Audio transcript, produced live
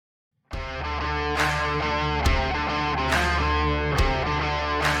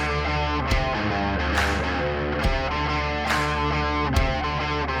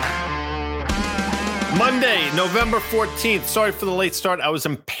Monday, November 14th. Sorry for the late start. I was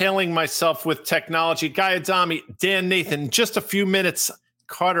impaling myself with technology. Guy Adami, Dan Nathan, just a few minutes.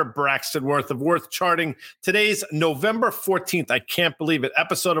 Carter Braxton worth of Worth Charting. Today's November 14th. I can't believe it.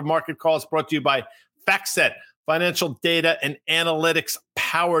 Episode of Market Calls brought to you by FactSet, financial data and analytics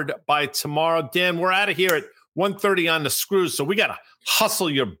powered by Tomorrow. Dan, we're out of here at 1:30 on the screws, so we got to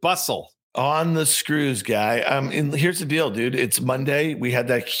hustle your bustle. On the screws, Guy. And here's the deal, dude. It's Monday. We had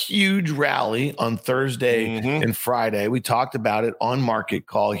that huge rally on Thursday and Friday. We talked about it on Market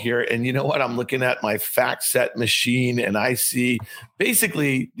Call here. And you know what? I'm looking at my FactSet machine, and I see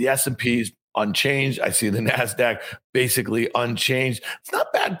basically the S&P's unchanged. I see the NASDAQ basically unchanged. It's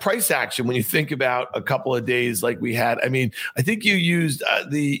not bad price action when you think about a couple of days like we had. I mean, I think you used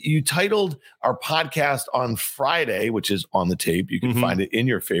you titled our podcast on Friday, which is on the tape. You can find it in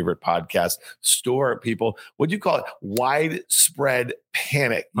your favorite podcast store, people. What do you call it? Widespread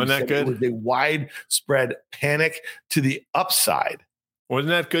panic. Wasn't that good? It was a widespread panic to the upside. Wasn't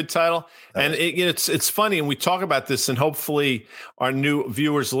that a good title? And it's funny, and we talk about this, and hopefully our new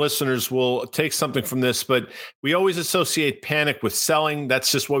viewers, listeners will take something from this, but we always associate panic with selling. That's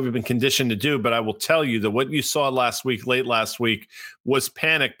just what we've been conditioned to do. But I will tell you that what you saw last week, late last week, was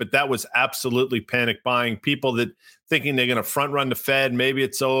panic, but that was absolutely panic buying. People that thinking they're going to front run the Fed, maybe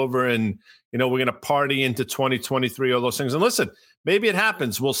it's over, and we're going to party into 2023, all those things. And listen, maybe it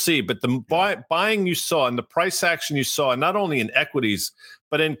happens. We'll see. But the buying you saw and the price action you saw, not only in equities,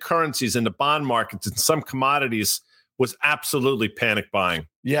 but in currencies, in the bond markets, and some commodities, was absolutely panic buying.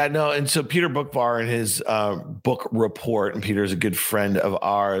 Yeah, no. And so Peter Bookvar in his book report, and Peter's a good friend of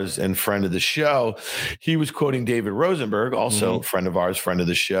ours and friend of the show, he was quoting David Rosenberg, also friend of ours, friend of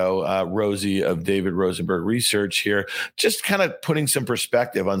the show, Rosie of David Rosenberg Research here, just kind of putting some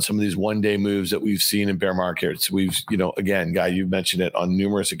perspective on some of these one-day moves that we've seen in bear markets. We've, again, Guy, you've mentioned it on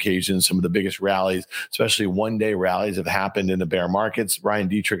numerous occasions, some of the biggest rallies, especially one-day rallies, have happened in the bear markets. Ryan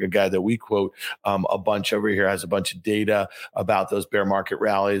Dietrich, a guy that we quote a bunch over here, has a bunch of data about those bear market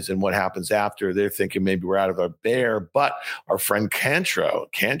rallies and what happens after. They're thinking maybe we're out of our bear, but our friend Cantro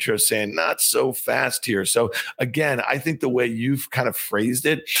saying not so fast here. So again, I think the way you've kind of phrased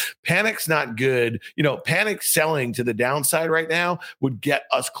it, panic's not good. Panic selling to the downside right now would get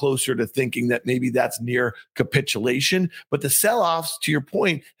us closer to thinking that maybe that's near capitulation. But the sell-offs, to your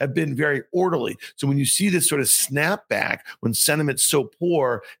point, have been very orderly. So when you see this sort of snapback, when sentiment's so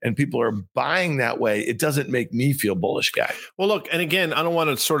poor and people are buying that way, it doesn't make me feel bullish, Guy. Well, look, and again, I don't want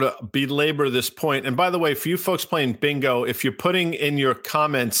to sort of belabor this point. And by the way, for you folks playing bingo, if you're putting in your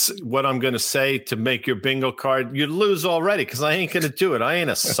comments what I'm going to say to make your bingo card, you'd lose already because I ain't going to do it. I ain't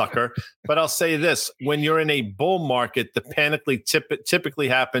a sucker. But I'll say this. When you're in a bull market, the panic typically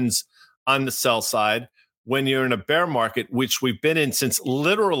happens on the sell side. When you're in a bear market, which we've been in since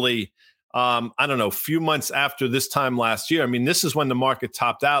literally a few months after this time last year. I mean, this is when the market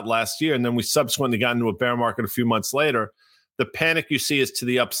topped out last year, and then we subsequently got into a bear market a few months later. The panic you see is to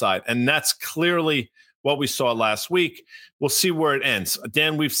the upside, and that's clearly what we saw last week. We'll see where it ends.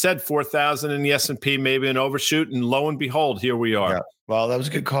 Dan, we've said 4,000 in the S&P, maybe an overshoot, and lo and behold, here we are. Yeah. Well, that was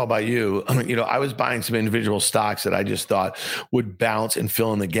a good call by you. I was buying some individual stocks that I just thought would bounce and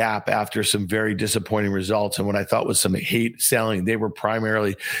fill in the gap after some very disappointing results. And what I thought was some hate selling, they were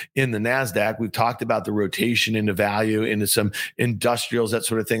primarily in the NASDAQ. We've talked about the rotation into value, into some industrials, that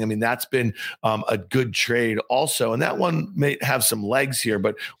sort of thing. I mean, that's been a good trade also. And that one may have some legs here.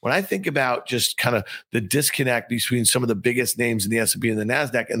 But when I think about just kind of the disconnect between some of the biggest names in the S&P and the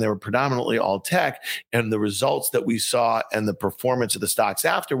NASDAQ, and they were predominantly all tech, and the results that we saw and the performance of the stocks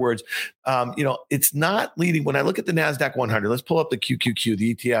afterwards, it's not leading. When I look at the NASDAQ 100, let's pull up the QQQ,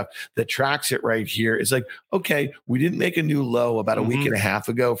 the ETF that tracks it right here. It's like, okay, we didn't make a new low about a week and a half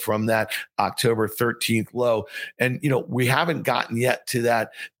ago from that October 13th low. And, we haven't gotten yet to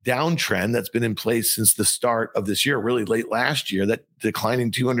that downtrend that's been in place since the start of this year, really late last year, that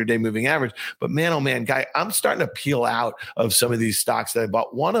declining 200-day moving average. But man, oh man, Guy, I'm starting to peel out of some of these stocks that I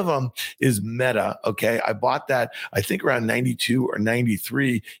bought. One of them is Meta. Okay. I bought that, I think around 92 or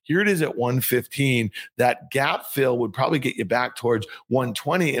 93. Here it is at 115. That gap fill would probably get you back towards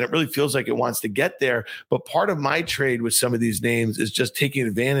 120. And it really feels like it wants to get there. But part of my trade with some of these names is just taking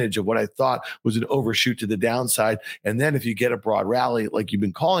advantage of what I thought was an overshoot to the downside. And then if you get a broad rally, like you've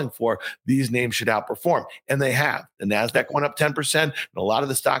been calling for, these names should outperform. And they have. The NASDAQ went up 10%. And a lot of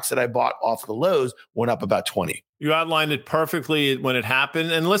the stocks that I bought off the lows went up about 20. You outlined it perfectly when it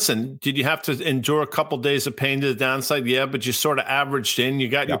happened. And listen, did you have to endure a couple days of pain to the downside? Yeah, but you sort of averaged in. You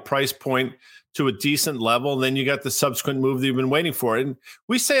got your price point to a decent level, then you got the subsequent move that you've been waiting for. And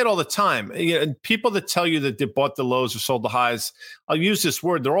we say it all the time. And people that tell you that they bought the lows or sold the highs, I'll use this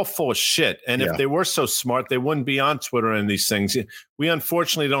word, they're all full of shit. And if they were so smart, they wouldn't be on Twitter and these things. We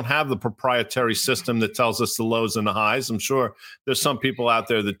unfortunately don't have the proprietary system that tells us the lows and the highs. I'm sure there's some people out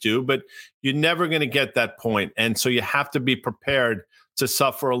there that do, but you're never going to get that point. And so you have to be prepared to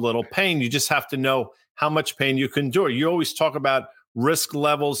suffer a little pain. You just have to know how much pain you can endure. You always talk about risk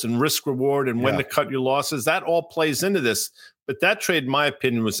levels and risk reward and when to cut your losses. That all plays into this. But that trade, in my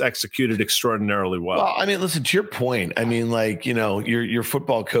opinion, was executed extraordinarily well. Well, I mean, listen, to your point, I mean, like, you know, your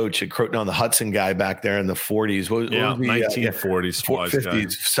football coach at Croton on the Hudson guy back there in the 40s. What was the 1940s.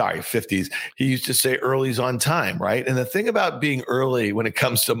 50s. Sorry, 50s. He used to say early's on time, right? And the thing about being early when it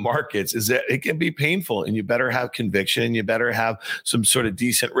comes to markets is that it can be painful, and you better have conviction, and you better have some sort of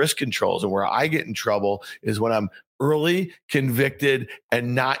decent risk controls. And where I get in trouble is when I'm early, convicted,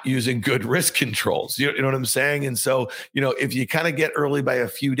 and not using good risk controls. You know what I'm saying? And so, you know, if you kind of get early by a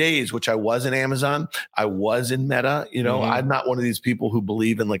few days, which I was in Amazon, I was in Meta, you know, I'm not one of these people who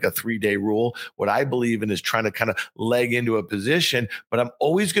believe in like a 3-day rule. What I believe in is trying to kind of leg into a position, but I'm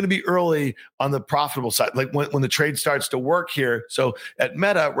always going to be early on the profitable side. Like when the trade starts to work here. So at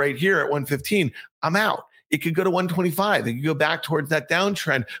Meta right here at 115, I'm out. It could go to 125. It could go back towards that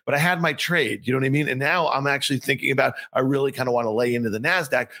downtrend, but I had my trade. You know what I mean? And now I'm actually thinking about, I really kind of want to lay into the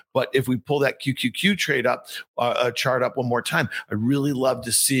NASDAQ. But if we pull that QQQ trade up, chart up one more time, I really love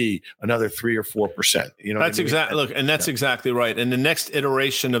to see another 3 or 4%. You know, that's exactly, look, and that's exactly right. And the next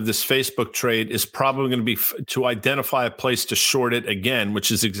iteration of this Facebook trade is probably going to be to identify a place to short it again, which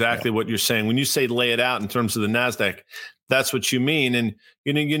is exactly what you're saying. When you say lay it out in terms of the NASDAQ, that's what you mean. And,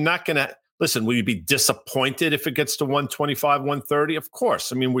 you know, you're not going to, listen, will you be disappointed if it gets to 125, 130? Of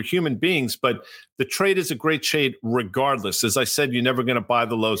course. I mean, we're human beings, but the trade is a great trade regardless. As I said, you're never going to buy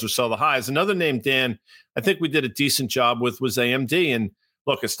the lows or sell the highs. Another name, Dan, I think we did a decent job with was AMD. And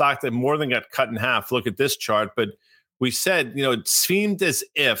look, a stock that more than got cut in half. Look at this chart. But we said, you know, it seemed as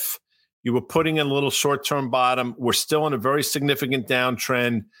if you were putting in a little short-term bottom. We're still in a very significant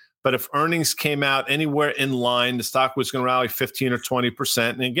downtrend. But if earnings came out anywhere in line, the stock was going to rally 15 or 20%.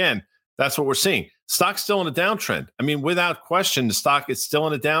 And again, that's what we're seeing. Stock's still in a downtrend. I mean, without question, the stock is still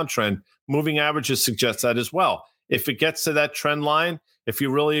in a downtrend. Moving averages suggest that as well. If it gets to that trend line, if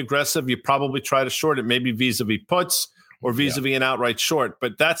you're really aggressive, you probably try to short it, maybe vis-a-vis puts or vis-a-vis an outright short.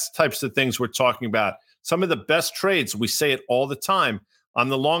 But that's types of things we're talking about. Some of the best trades, we say it all the time, on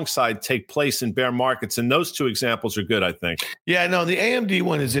the long side take place in bear markets. And those two examples are good, I think. Yeah, no, the AMD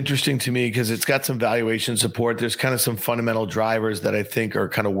one is interesting to me because it's got some valuation support. There's kind of some fundamental drivers that I think are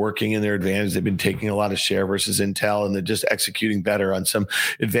kind of working in their advantage. They've been taking a lot of share versus Intel, and they're just executing better on some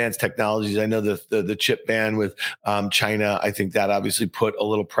advanced technologies. I know the chip ban with China, I think that obviously put a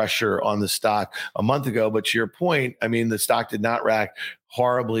little pressure on the stock a month ago. But to your point, I mean, the stock did not react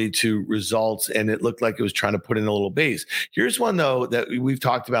horribly to results, and it looked like it was trying to put in a little base. Here's one, though, that we've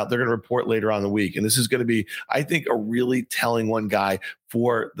talked about. They're going to report later on in the week, and this is going to be, I think, a really telling one, guy,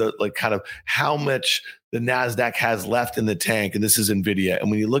 for the like kind of how much the NASDAQ has left in the tank. And this is NVIDIA.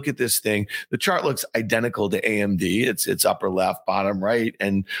 And when you look at this thing, the chart looks identical to AMD. It's upper left, bottom right.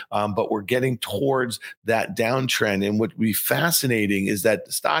 And but we're getting towards that downtrend. And what would be fascinating is that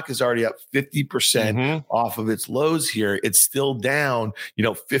the stock is already up 50% off of its lows here. It's still down,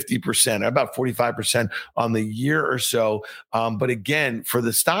 50%, about 45% on the year or so. But again, for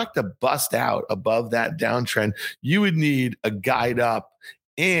the stock to bust out above that downtrend, you would need a guide up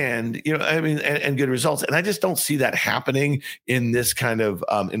and, and good results. And I just don't see that happening in this kind of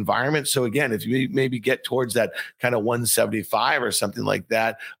environment. So again, if you maybe get towards that kind of 175 or something like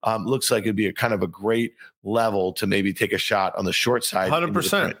that, looks like it'd be a kind of a great level to maybe take a shot on the short side.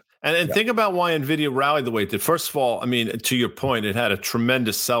 100%. And think about why NVIDIA rallied the way it did. First of all, I mean, to your point, it had a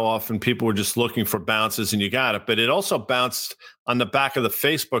tremendous sell-off and people were just looking for bounces, and you got it. But it also bounced on the back of the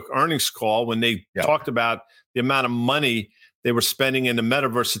Facebook earnings call when they talked about the amount of money they were spending in the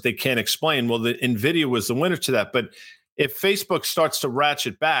metaverse that they can't explain. Well, the NVIDIA was the winner to that. But if Facebook starts to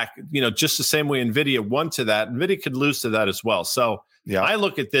ratchet back, just the same way NVIDIA won to that, NVIDIA could lose to that as well. So I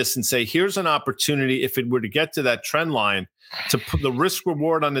look at this and say, here's an opportunity. If it were to get to that trend line, to put the risk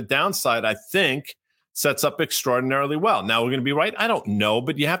reward on the downside, I think sets up extraordinarily well. Now, we're going to be right. I don't know,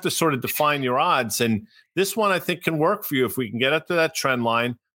 but you have to sort of define your odds. And this one, I think, can work for you if we can get up to that trend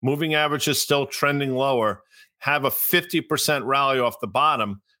line. Moving average is still trending lower. Have a 50% rally off the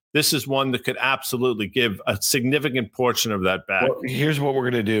bottom. this is one that could absolutely give a significant portion of that back. Well, here's what we're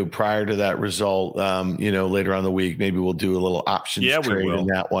going to do prior to that result. Later on in the week, maybe we'll do a little options trade in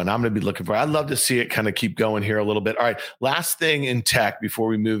that one. I'm going to be looking for. I'd love to see it kind of keep going here a little bit. All right, last thing in tech before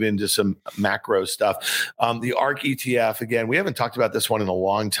we move into some macro stuff. The ARK ETF. Again, we haven't talked about this one in a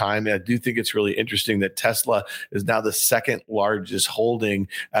long time. And I do think it's really interesting that Tesla is now the second largest holding,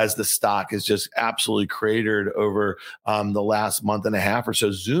 as the stock is just absolutely cratered over the last month and a half or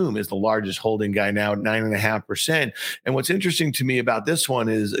so. Zoom is the largest holding guy now at 9.5%. And what's interesting to me about this one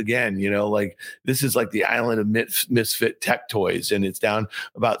is, again, this is like the island of misfit tech toys, and it's down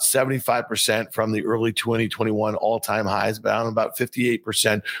about 75% from the early 2021 all-time highs, down about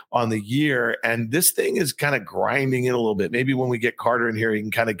 58% on the year. And this thing is kind of grinding in a little bit. Maybe when we get Carter in here, he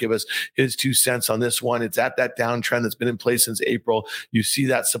can kind of give us his 2 cents on this one. It's at that downtrend that's been in place since April. You see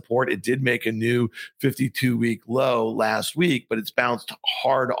that support. It did make a new 52-week low last week, but it's bounced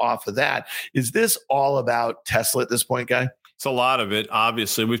hard off of that. Is this all about Tesla at this point, Guy? It's a lot of it.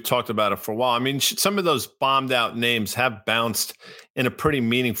 Obviously, we've talked about it for a while. I mean, some of those bombed out names have bounced in a pretty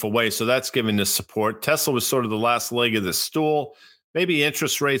meaningful way. So that's given this support. Tesla was sort of the last leg of the stool. Maybe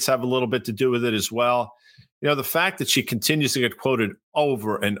interest rates have a little bit to do with it as well. The fact that she continues to get quoted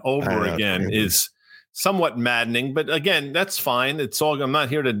over and over again is somewhat maddening. But again, that's fine. It's all. I'm not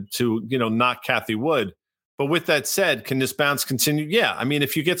here to knock Cathie Wood. But with that said, can this bounce continue? Yeah. I mean,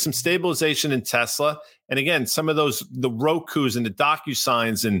 if you get some stabilization in Tesla, and again, some of the Rokus and the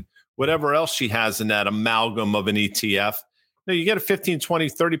DocuSigns and whatever else she has in that amalgam of an ETF, you get a 15, 20,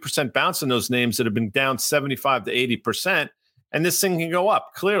 30% bounce in those names that have been down 75 to 80%. And this thing can go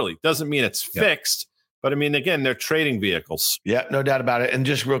up. Clearly, doesn't mean it's fixed. But I mean, again, they're trading vehicles. Yeah, no doubt about it. And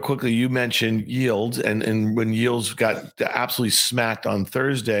just real quickly, you mentioned yields, and when yields got absolutely smacked on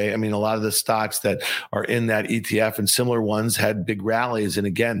Thursday, I mean, a lot of the stocks that are in that ETF and similar ones had big rallies. And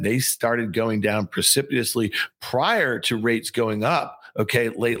again, they started going down precipitously prior to rates going up.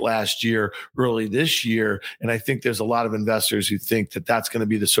 Late last year, early this year. And I think there's a lot of investors who think that that's going to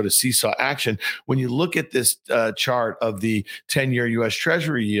be the sort of seesaw action. When you look at this chart of the 10-year U.S.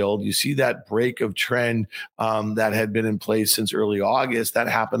 Treasury yield, you see that break of trend that had been in place since early August. That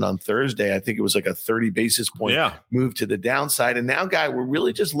happened on Thursday. I think it was like a 30 basis point move to the downside. And now, Guy, we're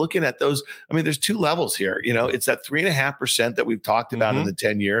really just looking at those. I mean, there's two levels here. It's that 3.5% that we've talked about in the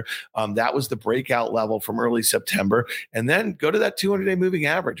 10-year. That was the breakout level from early September. And then go to that 200-day moving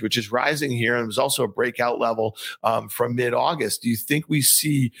average, which is rising here. And it was also a breakout level from mid-August. Do you think we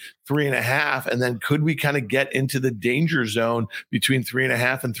see 3.5? And then could we kind of get into the danger zone between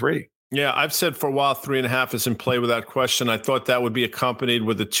 3.5 and 3? Yeah, I've said for a while 3.5 is in play without question. I thought that would be accompanied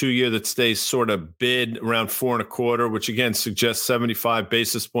with a 2-year that stays sort of bid around 4.25, which again suggests 75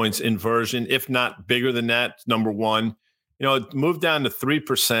 basis points inversion, if not bigger than that. Number one. It moved down to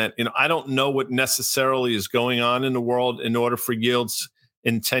 3%. I don't know what necessarily is going on in the world in order for yields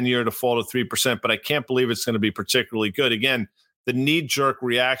in 10-year to fall to 3%, but I can't believe it's going to be particularly good. Again, the knee-jerk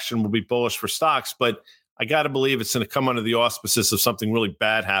reaction will be bullish for stocks, but I got to believe it's going to come under the auspices of something really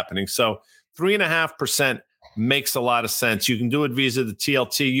bad happening. So 3.5% makes a lot of sense. You can do it via the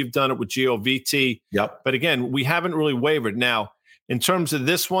TLT. You've done it with GOVT. Yep. But again, we haven't really wavered. Now, in terms of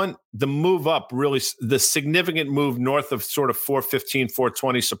this one, the move up really, the significant move north of sort of 415,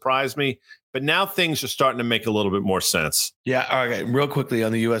 420 surprised me. But now things are starting to make a little bit more sense. Yeah. All right. Real quickly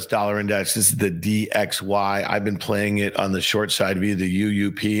on the US dollar index, this is the DXY. I've been playing it on the short side via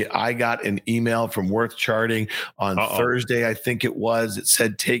the UUP. I got an email from Worth Charting on Thursday, I think it was. It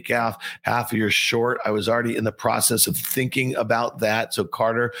said take off half of your short. I was already in the process of thinking about that. So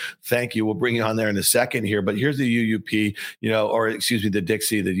Carter, thank you. We'll bring you on there in a second here. But here's the UUP, the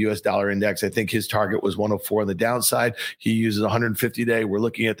Dixie, the US dollar index. I think his target was 104 on the downside. He uses 150-day. We're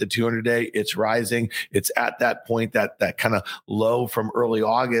looking at the 200-day. It's rising. It's at that point, that kind of low from early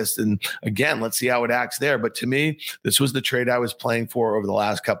August. And again, let's see how it acts there. But to me, this was the trade I was playing for over the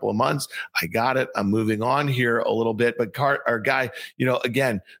last couple of months. I got it. I'm moving on here a little bit. But Guy,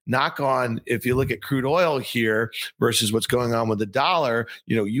 again, knock on, if you look at crude oil here versus what's going on with the dollar,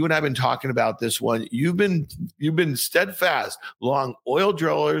 you and I have been talking about this one. You've been steadfast long oil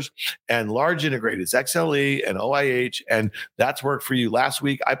drillers and large integrateds, XLE and OIH, and that's worked for you. Last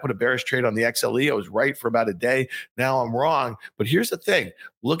week, I put a bearish trade on the XLE. I was right for about a day. Now I'm wrong. But here's the thing.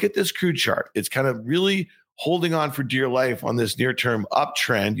 Look at this crude chart. It's kind of really holding on for dear life on this near-term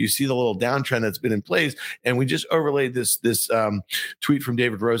uptrend. You see the little downtrend that's been in place, and we just overlaid this tweet from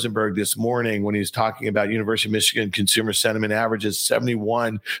David Rosenberg this morning when he was talking about University of Michigan consumer sentiment averages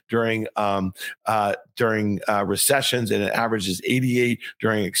 71 during recessions, and it averages 88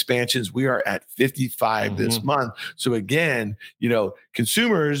 during expansions. We are at 55 this month. So again,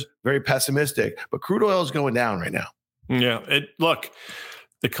 consumers very pessimistic, but crude oil is going down right now. Yeah, look.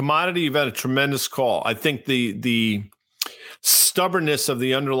 The commodity, you've had a tremendous call. I think the stubbornness of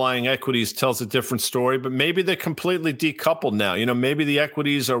the underlying equities tells a different story, but maybe they're completely decoupled now. Maybe the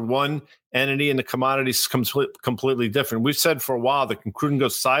equities are one entity and the commodities completely different. We've said for a while that crude can go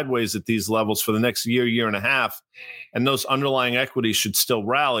sideways at these levels for the next year and a half, and those underlying equities should still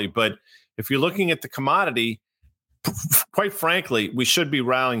rally. But if you're looking at the commodity, quite frankly, we should be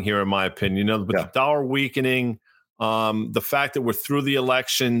rallying here, in my opinion. With the dollar weakening, the fact that we're through the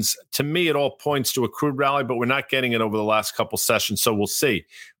elections, to me, it all points to a crude rally, but we're not getting it over the last couple sessions. So we'll see.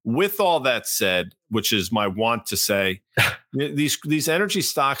 With all that said, which is my want to say, these energy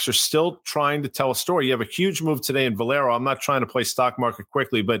stocks are still trying to tell a story. You have a huge move today in Valero. I'm not trying to play stock market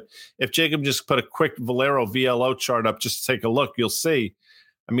quickly, but if Jacob just put a quick Valero VLO chart up just to take a look, you'll see.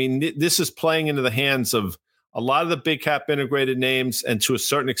 I mean, this is playing into the hands of a lot of the big cap integrated names, and to a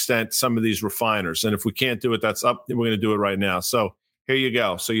certain extent, some of these refiners. And if we can't do it, that's up. We're going to do it right now. So here you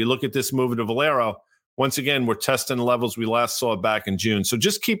go. So you look at this move into Valero. Once again, we're testing the levels we last saw back in June. So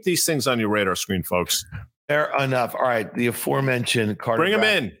just keep these things on your radar screen, folks. Fair enough. All right. The aforementioned Carter. Bring him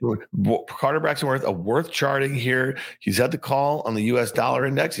in. Carter Braxton Worth, worth charting here. He's had the call on the U.S. dollar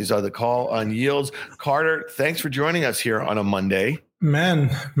index. He's had the call on yields. Carter, thanks for joining us here on a Monday. Man,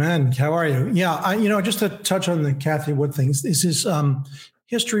 how are you? Yeah, just to touch on the Cathie Wood things, this is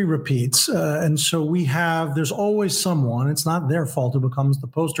history repeats. And so there's always someone, it's not their fault, who becomes the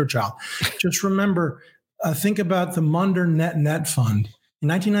poster child. Just remember, think about the Munder Net Fund. In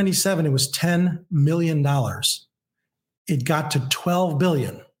 1997, it was $10 million. It got to $12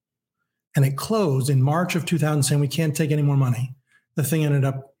 billion, and it closed in March of 2000 saying we can't take any more money. The thing ended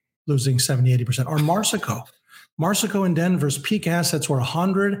up losing 70, 80%. Or Marsico in Denver's peak assets were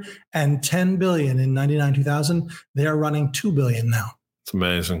 $110 billion in 99, 2000. They are running $2 billion now. It's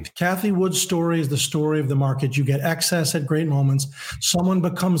amazing. Cathie Wood's story is the story of the market. You get excess at great moments. Someone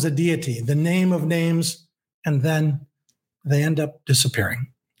becomes a deity, the name of names, and then they end up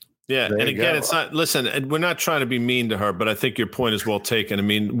disappearing. Yeah. And again, it's not, listen, we're not trying to be mean to her, but I think your point is well taken. I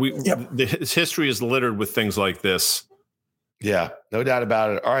mean, history is littered with things like this. Yeah, no doubt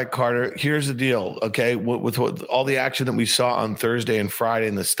about it. All right, Carter, here's the deal. Okay. With all the action that we saw on Thursday and Friday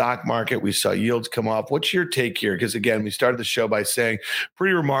in the stock market, we saw yields come off. What's your take here? Because again, we started the show by saying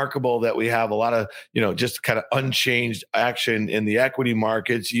pretty remarkable that we have a lot of, just kind of unchanged action in the equity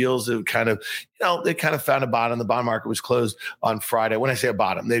markets. Yields have kind of, they kind of found a bottom. The bond market was closed on Friday. When I say a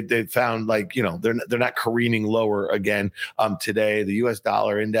bottom, they found they're not careening lower again today. The U.S.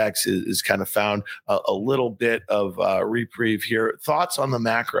 dollar index is kind of found a little bit of reprieve here. Thoughts on the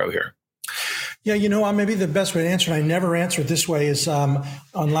macro here? Yeah, maybe the best way to answer, and I never answer it this way, is on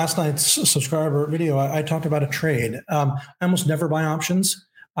last night's subscriber video, I talked about a trade. I almost never buy options.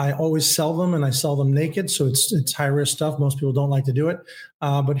 I always sell them, and I sell them naked. So it's high risk stuff. Most people don't like to do it.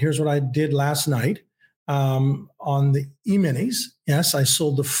 But here's what I did last night on the E-minis. Yes, I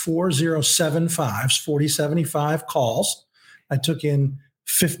sold the 4075s, 4075 calls. I took in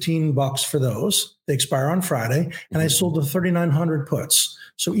 $15 for those. They expire on Friday. And I sold the 3,900 puts.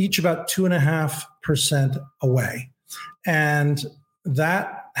 So each about 2.5% away. And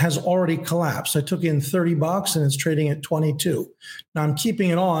that has already collapsed. I took in $30 and it's trading at 22. Now I'm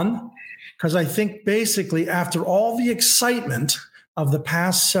keeping it on because I think basically after all the excitement of the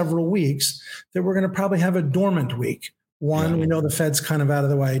past several weeks that we're going to probably have a dormant week. One, we know the Fed's kind of out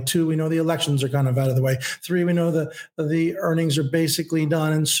of the way. Two, we know the elections are kind of out of the way. Three, we know the earnings are basically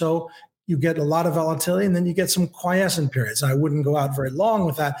done. And so you get a lot of volatility, and then you get some quiescent periods. I wouldn't go out very long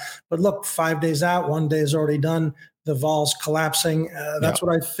with that. But look, 5 days out, 1 day is already done. The vol's collapsing. That's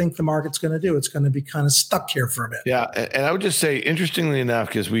what I think the market's going to do. It's going to be kind of stuck here for a bit. Yeah. And I would just say, interestingly enough,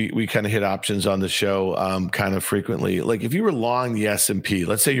 because we kind of hit options on the show kind of frequently, like if you were long the S&P,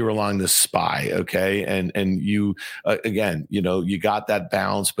 let's say you were long the SPY, okay, and you, again, you got that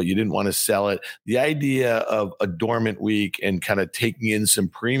bounce, but you didn't want to sell it. The idea of a dormant week and kind of taking in some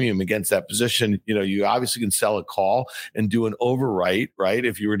premium against that position, you obviously can sell a call and do an overwrite, right?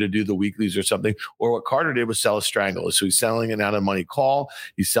 If you were to do the weeklies or something, or what Carter did was sell a strangler strangle. So he's selling an out of money call.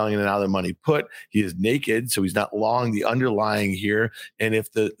 He's selling an out of money put. He is naked, so he's not long the underlying here. And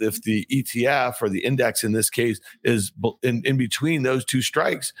if the ETF or the index in this case is in between those two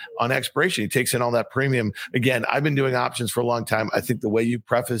strikes on expiration, he takes in all that premium. Again, I've been doing options for a long time. I think the way you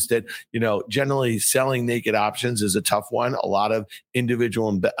prefaced it, generally selling naked options is a tough one. A lot of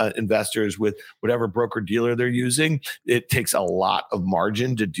individual investors with whatever broker dealer they're using, it takes a lot of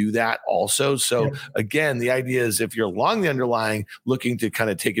margin to do that also. So again, the idea is if you're long the underlying, looking to kind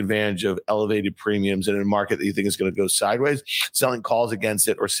of take advantage of elevated premiums in a market that you think is going to go sideways, selling calls against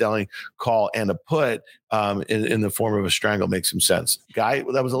it or selling call and a put in the form of a strangle makes some sense. Guy,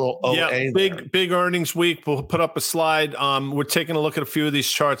 that was a little OA. Big earnings week. We'll put up a slide. We're taking a look at a few of these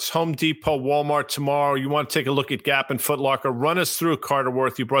charts. Home Depot, Walmart tomorrow. You want to take a look at Gap and Foot Locker. Run us through, Carter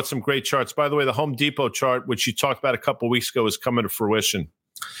Worth. You brought some great charts. By the way, the Home Depot chart, which you talked about a couple of weeks ago, is coming to fruition.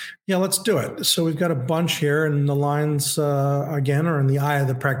 Yeah, let's do it. So we've got a bunch here, and the lines, again, are in the eye of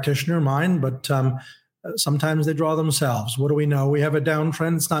the practitioner, mine, but sometimes they draw themselves. What do we know? We have a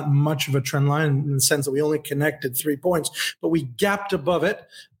downtrend. It's not much of a trend line in the sense that we only connected 3 points, but we gapped above it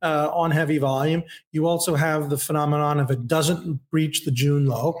on heavy volume. You also have the phenomenon if it doesn't breach the June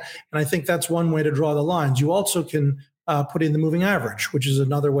low. And I think that's one way to draw the lines. You also can put in the moving average, which is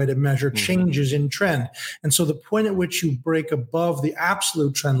another way to measure changes in trend. And so the point at which you break above the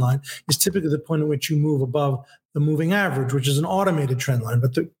absolute trend line is typically the point at which you move above the moving average, which is an automated trend line.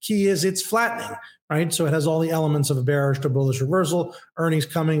 But the key is it's flattening, right? So it has all the elements of a bearish to bullish reversal. Earnings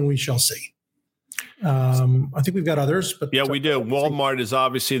coming, we shall see. I think we've got others, but we do. Walmart is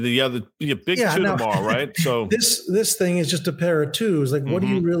obviously the other big two tomorrow, right? So this thing is just a pair of twos. Like, what do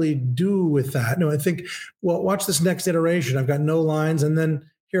you really do with that? No, I think. Well, watch this next iteration. I've got no lines, and then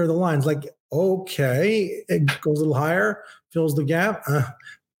here are the lines. Like, okay, it goes a little higher, fills the gap.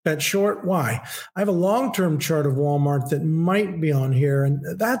 Bet short. Why? I have a long-term chart of Walmart that might be on here,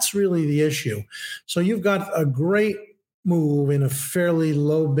 and that's really the issue. So you've got a great move in a fairly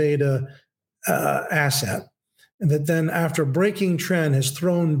low beta asset, and that then after breaking trend has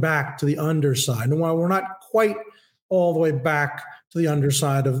thrown back to the underside. And while we're not quite all the way back to the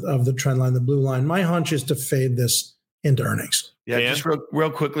underside of the trend line, the blue line, my hunch is to fade this into earnings. Yeah, just real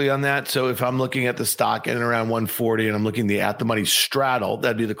quickly on that. So if I'm looking at the stock in and around 140 and I'm looking at the money straddle,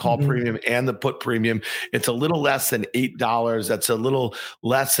 that'd be the call premium and the put premium. It's a little less than $8. That's a little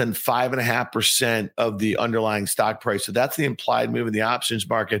less than 5.5% of the underlying stock price. So that's the implied move in the options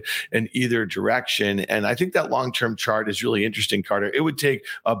market in either direction. And I think that long-term chart is really interesting, Carter. It would take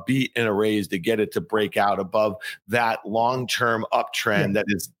a beat and a raise to get it to break out above that long-term uptrend that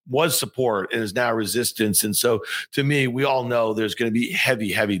was support and is now resistance. And so to me, we all know there's going to be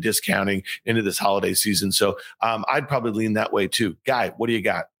heavy discounting into this holiday season. So I'd probably lean that way too. Guy, what do you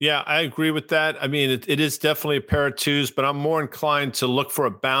got? Yeah, I agree with that. I mean, it is definitely a pair of twos, but I'm more inclined to look for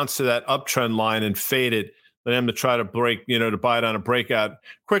a bounce to that uptrend line and fade it than them to try to break, to buy it on a breakout.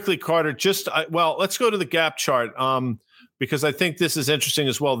 Quickly, Carter, let's go to the gap chart. Because I think this is interesting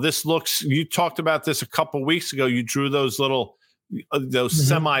as well. You talked about this a couple weeks ago. You drew those little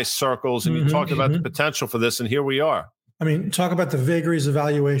semicircles and you talked about the potential for this, and here we are. I mean, talk about the vagaries of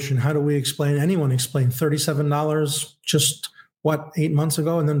valuation. How do we explain $37 just 8 months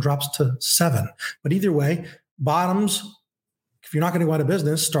ago, and then drops to $7? But either way, bottoms, if you're not going to go out of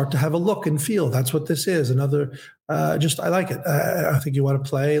business, start to have a look and feel. That's what this is. Another, I like it. I think you want to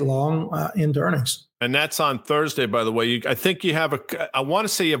play long into earnings. And that's on Thursday, by the way. I think you have I want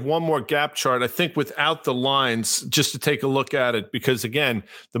to say you have one more gap chart, I think without the lines, just to take a look at it, because again,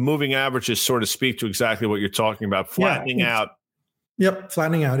 the moving averages sort of speak to exactly what you're talking about, flattening out. Yep,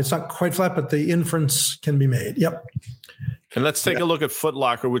 flattening out. It's not quite flat, but the inference can be made. Yep. And let's take a look at Foot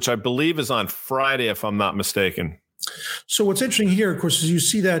Locker, which I believe is on Friday, if I'm not mistaken. So what's interesting here, of course, is you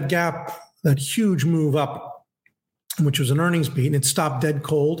see that gap, that huge move up, which was an earnings beat, and it stopped dead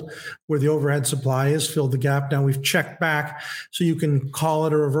cold where the overhead supply is, filled the gap. Now we've checked back, so you can call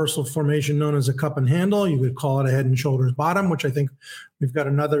it a reversal formation known as a cup and handle. You could call it a head and shoulders bottom, which I think we've got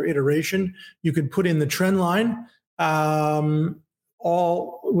another iteration. You could put in the trend line,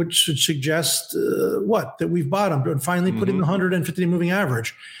 which should suggest that we've bottomed, and finally put in the 150 moving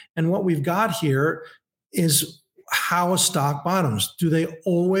average. And what we've got here is how a stock bottoms. Do they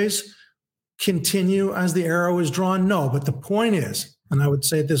always continue as the arrow is drawn? No, but the point is, and I would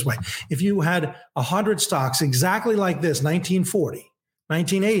say it this way, if you had 100 stocks exactly like this, 1940,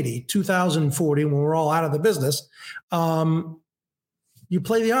 1980, 2040, when we're all out of the business, you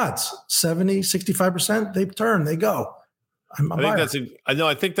play the odds, 70, 65%, they turn, they go.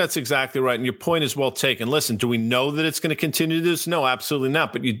 I think that's exactly right. And your point is well taken. Listen, do we know that it's going to continue to do this? No, absolutely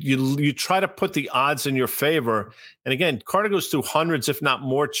not. But you try to put the odds in your favor. And again, Carter goes through hundreds, if not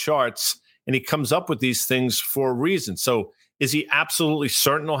more charts, and he comes up with these things for a reason. So is he absolutely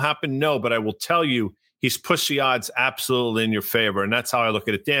certain it'll happen? No, but I will tell you, he's pushed the odds absolutely in your favor. And that's how I look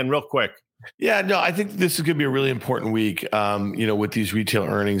at it. Dan, real quick. Yeah, no, I think this is going to be a really important week, with these retail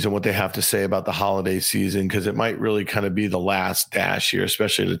earnings and what they have to say about the holiday season, because it might really kind of be the last dash here,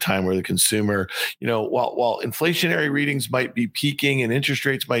 especially at a time where the consumer, while inflationary readings might be peaking and interest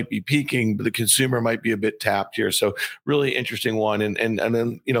rates might be peaking, but the consumer might be a bit tapped here. So really interesting one. And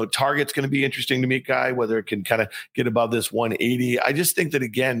then, Target's going to be interesting to me, Guy, whether it can kind of get above this 180. I just think that,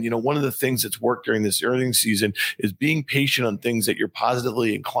 again, one of the things that's worked during this earnings season is being patient on things that you're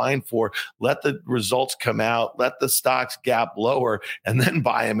positively inclined for. Let the results come out, let the stocks gap lower, and then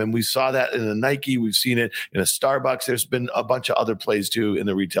buy them. And we saw that in a Nike. We've seen it in a Starbucks. There's been a bunch of other plays too in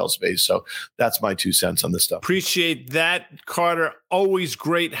the retail space. So that's my 2 cents on this stuff. Appreciate that, Carter. Always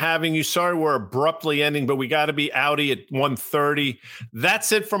great having you. Sorry we're abruptly ending, but we got to be outie at 1:30.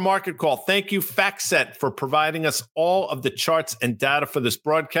 That's it for Market Call. Thank you, FactSet, for providing us all of the charts and data for this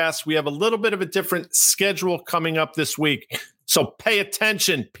broadcast. We have a little bit of a different schedule coming up this week. So pay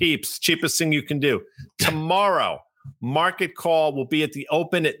attention, peeps. Cheapest thing you can do. Tomorrow, Market Call will be at the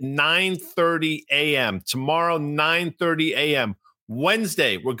open at 9:30 a.m. Tomorrow, 9:30 a.m.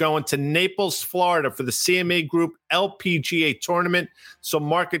 Wednesday, we're going to Naples, Florida for the CME Group LPGA tournament. So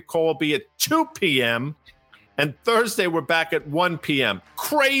Market Call will be at 2 p.m. And Thursday, we're back at 1 p.m.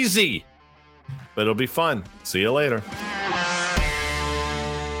 Crazy, but it'll be fun. See you later.